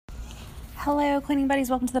Hello, cleaning buddies.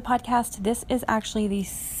 Welcome to the podcast. This is actually the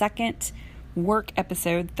second work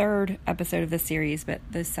episode, third episode of this series, but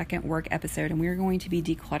the second work episode, and we're going to be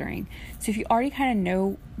decluttering. So if you already kind of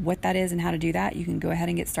know what that is and how to do that, you can go ahead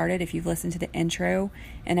and get started. If you've listened to the intro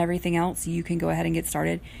and everything else, you can go ahead and get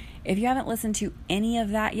started. If you haven't listened to any of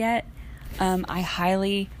that yet, I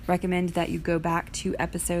highly recommend that you go back 2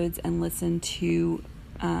 episodes and listen to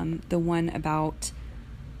the one about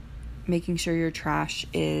making sure your trash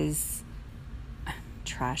is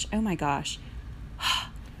oh my gosh,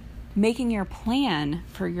 making your plan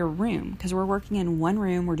for your room, because we're working in one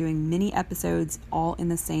room. We're doing mini episodes all in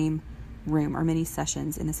the same room, or mini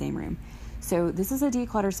sessions in the same room. So this is a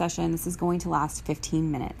declutter session. This is going to last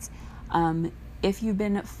 15 minutes. If you've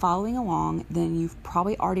been following along, then you've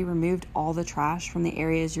probably already removed all the trash from the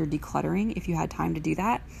areas you're decluttering, if you had time to do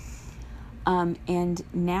that. And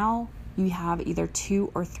now you have either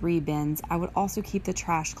 2 or 3 bins. I would also keep the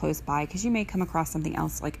trash close by, because you may come across something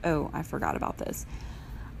else like, oh, I forgot about this.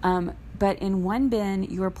 But in one bin,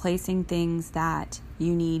 you are placing things that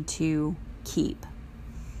you need to keep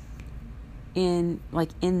in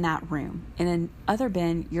that room. In another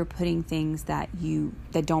bin, you're putting things that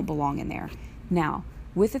don't belong in there. Now,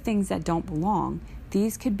 with the things that don't belong,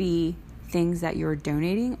 these could be things that you're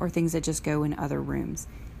donating or things that just go in other rooms.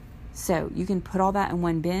 So you can put all that in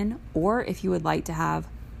one bin, or if you would like to have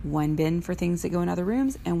one bin for things that go in other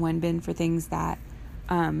rooms and one bin for things that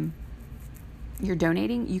you're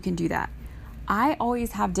donating, you can do that. I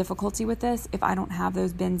always have difficulty with this if I don't have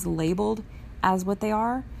those bins labeled as what they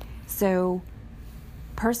are. So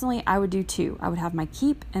personally, I would do 2. I would have my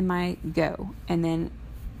keep and my go. And then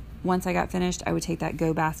once I got finished, I would take that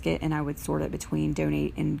go basket and I would sort it between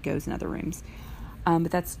donate and goes in other rooms. But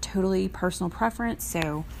that's totally personal preference.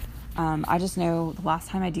 So I just know the last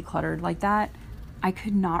time I decluttered like that, I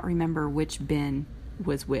could not remember which bin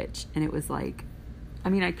was which. And it was I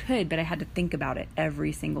could, but I had to think about it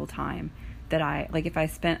every single time that if I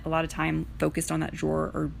spent a lot of time focused on that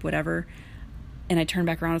drawer or whatever, and I turned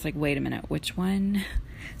back around, I was like, wait a minute, which one?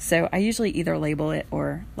 So I usually either label it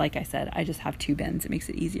or, like I said, I just have 2 bins. It makes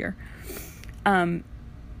it easier.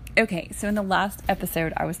 Okay, so in the last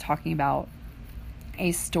episode, I was talking about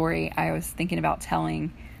a story I was thinking about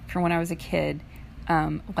telling from when I was a kid,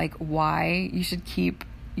 why you should keep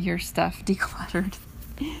your stuff decluttered.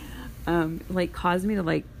 Caused me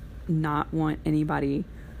to not want anybody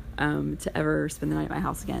to ever spend the night at my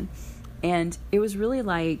house again. And it was really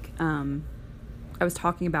I was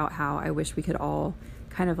talking about how I wish we could all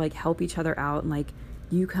kind of help each other out, and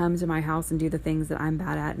you come to my house and do the things that I'm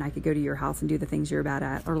bad at, and I could go to your house and do the things you're bad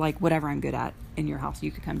at, or whatever I'm good at in your house,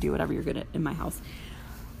 you could come do whatever you're good at in my house.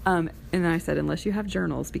 And then I said, unless you have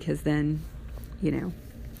journals, because then, you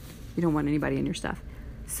don't want anybody in your stuff.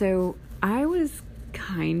 So I was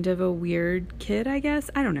kind of a weird kid, I guess.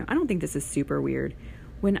 I don't know. I don't think this is super weird.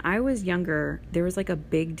 When I was younger, there was a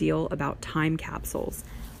big deal about time capsules.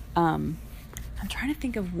 I'm trying to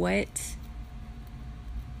think of what...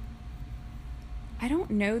 I don't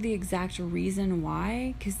know the exact reason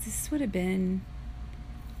why, because this would have been...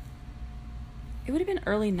 It would have been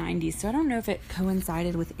early 90s, so I don't know if it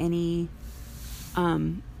coincided with any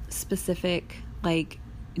specific,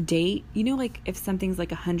 date. If something's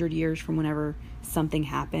 100 years from whenever something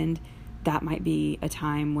happened, that might be a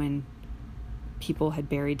time when people had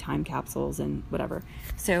buried time capsules and whatever.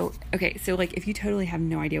 So, okay, so, if you totally have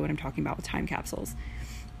no idea what I'm talking about with time capsules,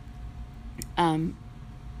 I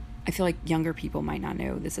feel like younger people might not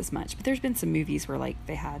know this as much, but there's been some movies where,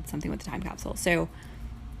 they had something with the time capsule. So,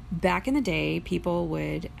 back in the day, people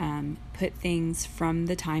would put things from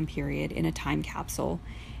the time period in a time capsule,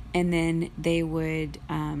 and then they would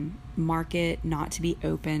mark it not to be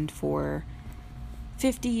opened for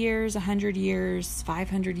 50 years, 100 years,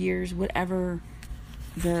 500 years, whatever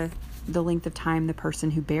the length of time the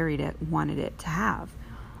person who buried it wanted it to have.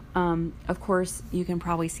 Of course, you can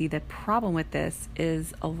probably see the problem with this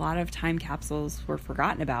is a lot of time capsules were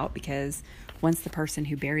forgotten about, because once the person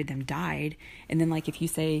who buried them died, and then if you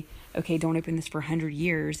say, okay, don't open this for 100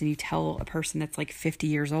 years, and you tell a person that's 50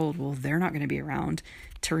 years old, well, they're not going to be around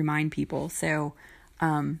to remind people. So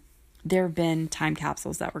there have been time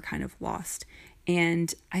capsules that were kind of lost.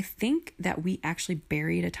 And I think that we actually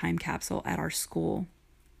buried a time capsule at our school.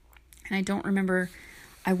 And I don't remember,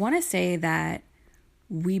 I want to say that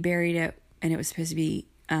we buried it and it was supposed to be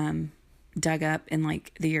dug up in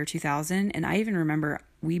the year 2000. And I even remember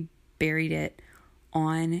we buried it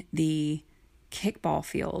on the kickball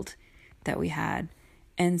field that we had.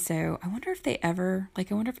 And so I wonder if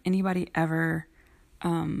anybody ever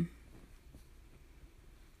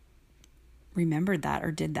remembered that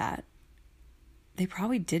or did that. they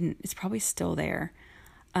probably didn't. It's probably still there.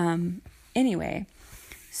 Anyway,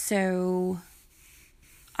 so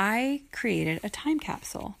I created a time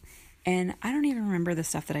capsule, and I don't even remember the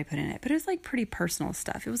stuff that I put in it, but it was like pretty personal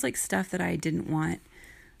stuff. It was like stuff that I didn't want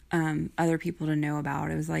other people to know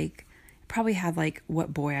about. It was like, it probably had like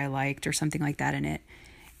what boy I liked or something like that in it.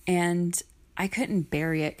 And I couldn't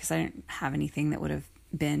bury it because I didn't have anything that would have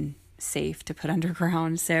been safe to put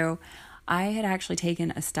underground. So I had actually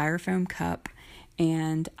taken a styrofoam cup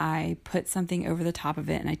and I put something over the top of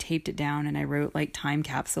it and I taped it down and I wrote like time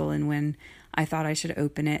capsule and when I thought I should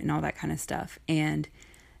open it and all that kind of stuff. And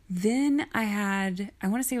then I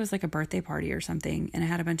want to say it was like a birthday party or something, and I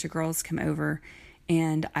had a bunch of girls come over,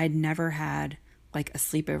 and I'd never had like a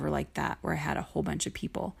sleepover like that where I had a whole bunch of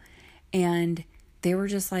people, and they were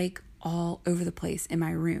just like all over the place in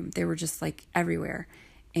my room. They were just like everywhere.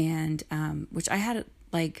 And which I had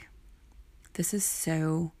like, this is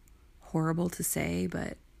so horrible to say,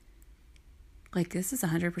 but like this is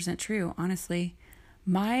 100% true. Honestly,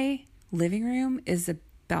 my living room is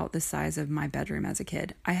about the size of my bedroom as a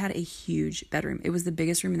kid. I had a huge bedroom. It was the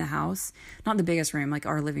biggest room in the house. Not the biggest room, like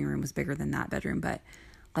our living room was bigger than that bedroom, but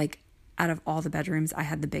like out of all the bedrooms, I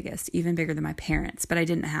had the biggest, even bigger than my parents, but I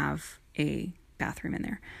didn't have a bathroom in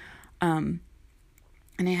there. And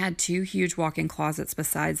I had 2 huge walk-in closets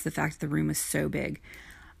besides the fact that the room was so big.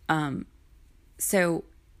 So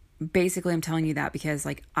basically I'm telling you that because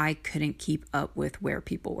like I couldn't keep up with where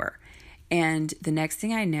people were. And the next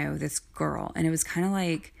thing I know, this girl, and it was kind of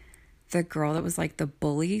like the girl that was like the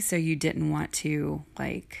bully. So you didn't want to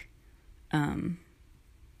like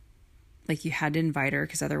you had to invite her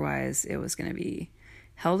because otherwise it was going to be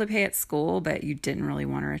hell to pay at school, but you didn't really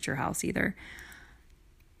want her at your house either.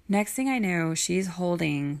 Next thing I know, she's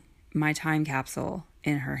holding my time capsule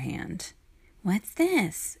in her hand. What's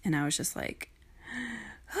this? And I was just like,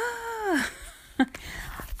 ah.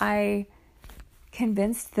 I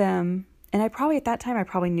convinced them, and at that time, I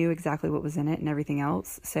probably knew exactly what was in it and everything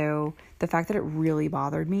else. So the fact that it really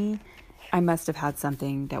bothered me, I must have had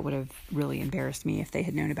something that would have really embarrassed me if they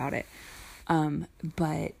had known about it.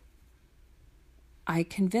 But I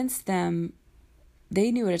convinced them,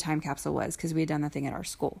 they knew what a time capsule was because we had done that thing at our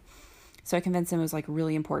school. So I convinced them it was like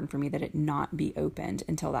really important for me that it not be opened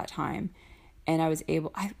until that time. And I was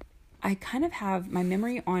able, I kind of have my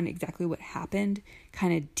memory on exactly what happened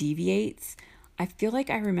kind of deviates. I feel like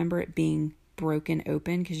I remember it being broken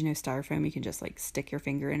open because, styrofoam, you can just like stick your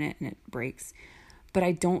finger in it and it breaks. But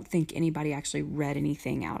I don't think anybody actually read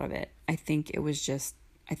anything out of it. I think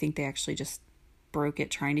they actually just broke it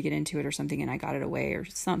trying to get into it or something, and I got it away or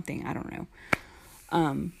something. I don't know.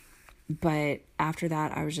 But after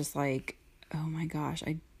that, I was just like, oh my gosh,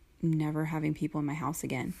 I'm never having people in my house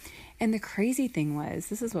again. And the crazy thing was,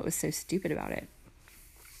 this is what was so stupid about it.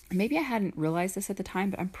 Maybe I hadn't realized this at the time,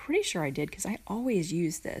 but I'm pretty sure I did because I always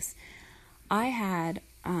used this. I had,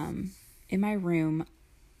 in my room,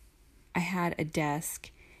 I had a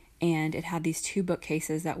desk and it had these 2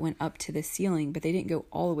 bookcases that went up to the ceiling, but they didn't go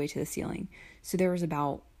all the way to the ceiling. So there was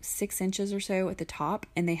about 6 inches or so at the top,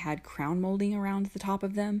 and they had crown molding around the top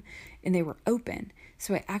of them, and they were open.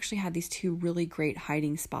 So I actually had these 2 really great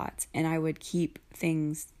hiding spots, and I would keep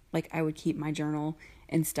things, like I would keep my journal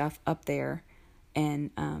and stuff up there,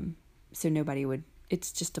 and so nobody would,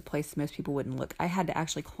 it's just a place most people wouldn't look. I had to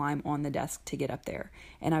actually climb on the desk to get up there,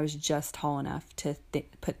 and I was just tall enough to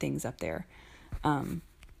put things up there.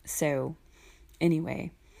 So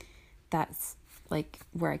anyway, that's like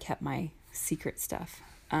where I kept my secret stuff.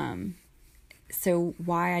 So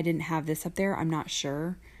why I didn't have this up there, I'm not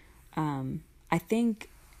sure. I think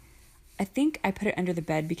I put it under the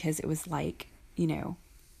bed because it was like, it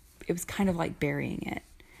was kind of like burying it.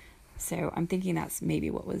 So I'm thinking that's maybe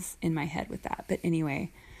what was in my head with that. But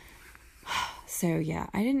anyway, so yeah,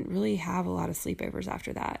 I didn't really have a lot of sleepovers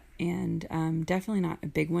after that. And definitely not a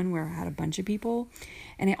big one where I had a bunch of people.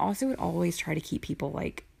 And I also would always try to keep people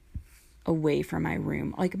like away from my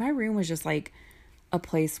room. Like my room was just like a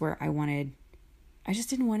place where I just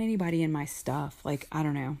didn't want anybody in my stuff. Like, I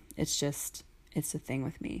don't know. It's a thing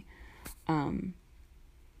with me.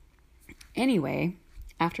 Anyway,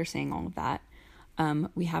 after saying all of that,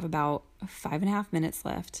 we have about 5.5 minutes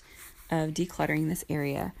left of decluttering this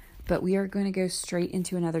area, but we are going to go straight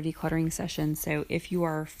into another decluttering session. So if you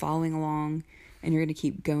are following along and you're going to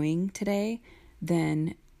keep going today,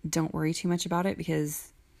 then don't worry too much about it because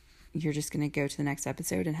you're just going to go to the next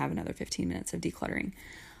episode and have another 15 minutes of decluttering.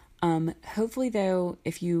 Hopefully though,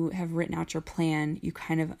 if you have written out your plan, you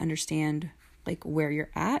kind of understand like where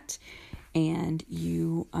you're at, and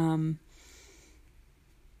you,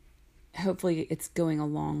 hopefully it's going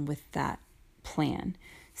along with that plan.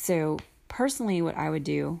 So personally, what I would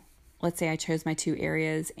do, let's say I chose my 2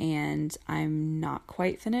 areas and I'm not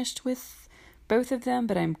quite finished with both of them,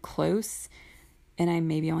 but I'm close and I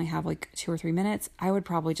maybe only have like 2 or 3 minutes, I would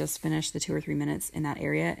probably just finish the 2 or 3 minutes in that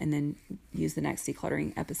area and then use the next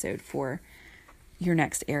decluttering episode for your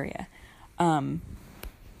next area.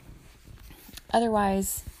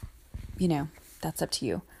 Otherwise, that's up to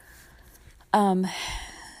you.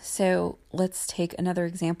 So let's take another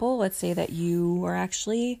example. Let's say that you are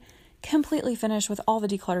actually completely finished with all the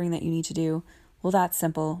decluttering that you need to do. Well, that's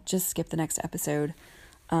simple. Just skip the next episode.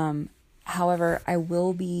 However, I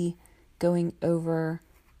will be going over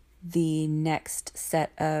the next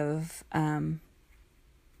set of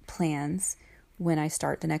plans when I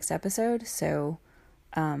start the next episode. So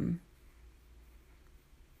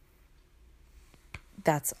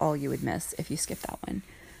that's all you would miss if you skip that one.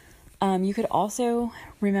 You could also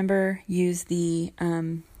use the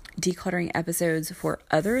decluttering episodes for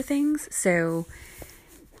other things. So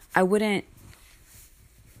I wouldn't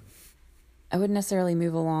necessarily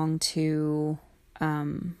move along to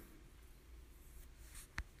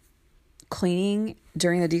cleaning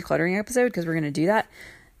during the decluttering episode, because we're going to do that,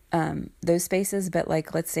 those spaces. But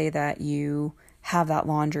like, let's say that you have that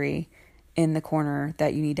laundry in the corner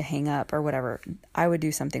that you need to hang up or whatever. I would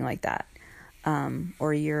do something like that.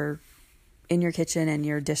 Or you're in your kitchen and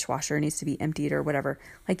your dishwasher needs to be emptied or whatever.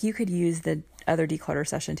 Like, you could use the other declutter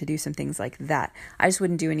session to do some things like that. I just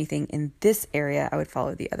wouldn't do anything in this area. I would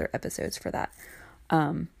follow the other episodes for that.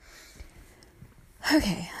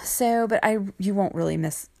 Okay, so, but you won't really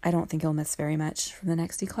miss, I don't think you'll miss very much from the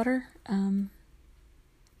next declutter,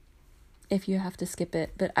 if you have to skip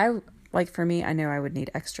it. But for me, I know I would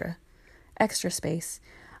need extra space.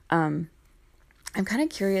 I'm kind of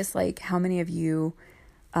curious, like, how many of you,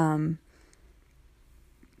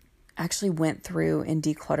 actually went through and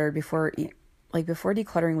decluttered before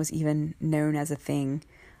decluttering was even known as a thing.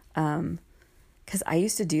 'Cause I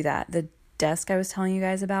used to do that. The desk I was telling you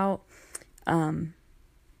guys about,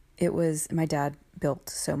 it was, my dad built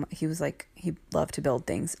so much. He was like, he loved to build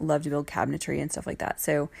things, loved to build cabinetry and stuff like that.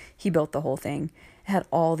 So he built the whole thing. It had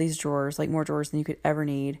all these drawers, like more drawers than you could ever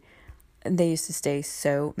need. And they used to stay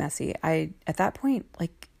so messy. At that point,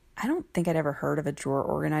 like, I don't think I'd ever heard of a drawer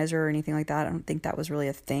organizer or anything like that. I don't think that was really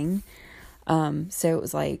a thing. So it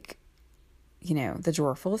was like, the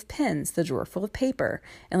drawer full of pens, the drawer full of paper,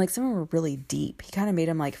 and like some of them were really deep. He kind of made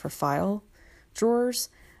them like for file drawers,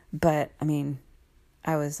 but I mean,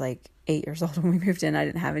 I was like 8 years old when we moved in. I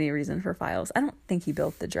didn't have any reason for files. I don't think he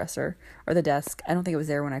built the dresser or the desk. I don't think it was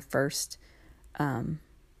there when I first,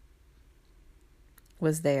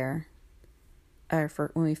 was there, or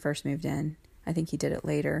when we first moved in. I think he did it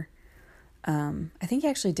later. I think he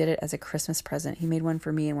actually did it as a Christmas present. He made one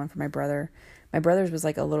for me and one for my brother. My brother's was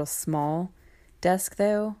like a little small desk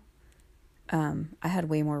though. I had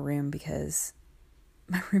way more room because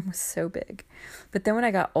my room was so big. But then when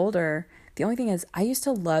I got older, the only thing is, I used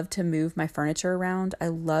to love to move my furniture around. I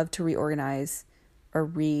love to reorganize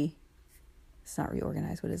it's not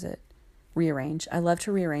reorganize. What is it? Rearrange. I love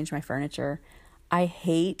to rearrange my furniture. I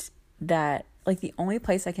hate that. Like, the only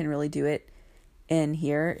place I can really do it in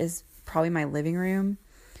here is probably my living room,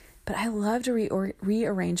 but I love to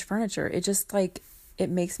rearrange furniture. It just, like, it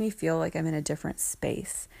makes me feel like I'm in a different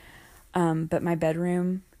space. But my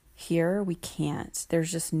bedroom here, we can't.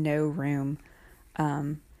 There's just no room,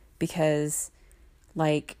 because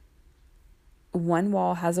like one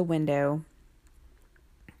wall has a window.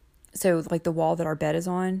 So like the wall that our bed is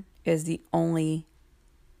on is the only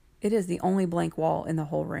blank wall in the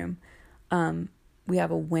whole room. We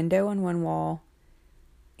have a window on one wall,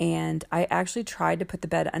 and I actually tried to put the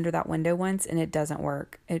bed under that window once and it doesn't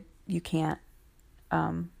work. You can't,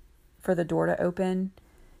 for the door to open,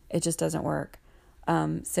 it just doesn't work.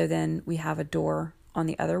 So then we have a door on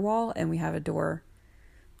the other wall, and we have a door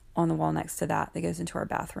on the wall next to that goes into our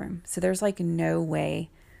bathroom. So there's like no way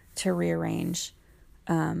to rearrange,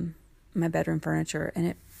 my bedroom furniture. And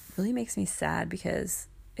it really makes me sad because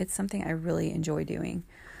it's something I really enjoy doing.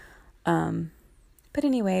 But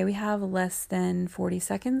anyway, we have less than 40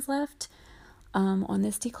 seconds left, on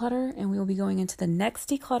this declutter, and we will be going into the next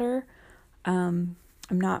declutter. I'm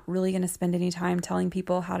not really going to spend any time telling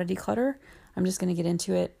people how to declutter. I'm just going to get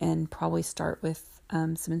into it and probably start with,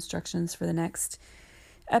 some instructions for the next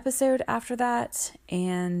episode after that,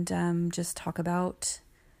 and just talk about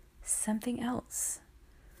something else.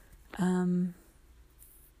 So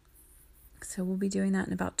we'll be doing that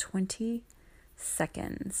in about 20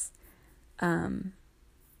 seconds. I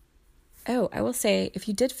will say, if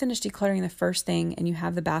you did finish decluttering the first thing and you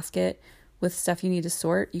have the basket with stuff you need to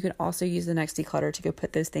sort, you could also use the next declutter to go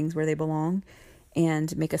put those things where they belong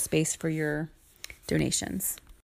and make a space for your donations.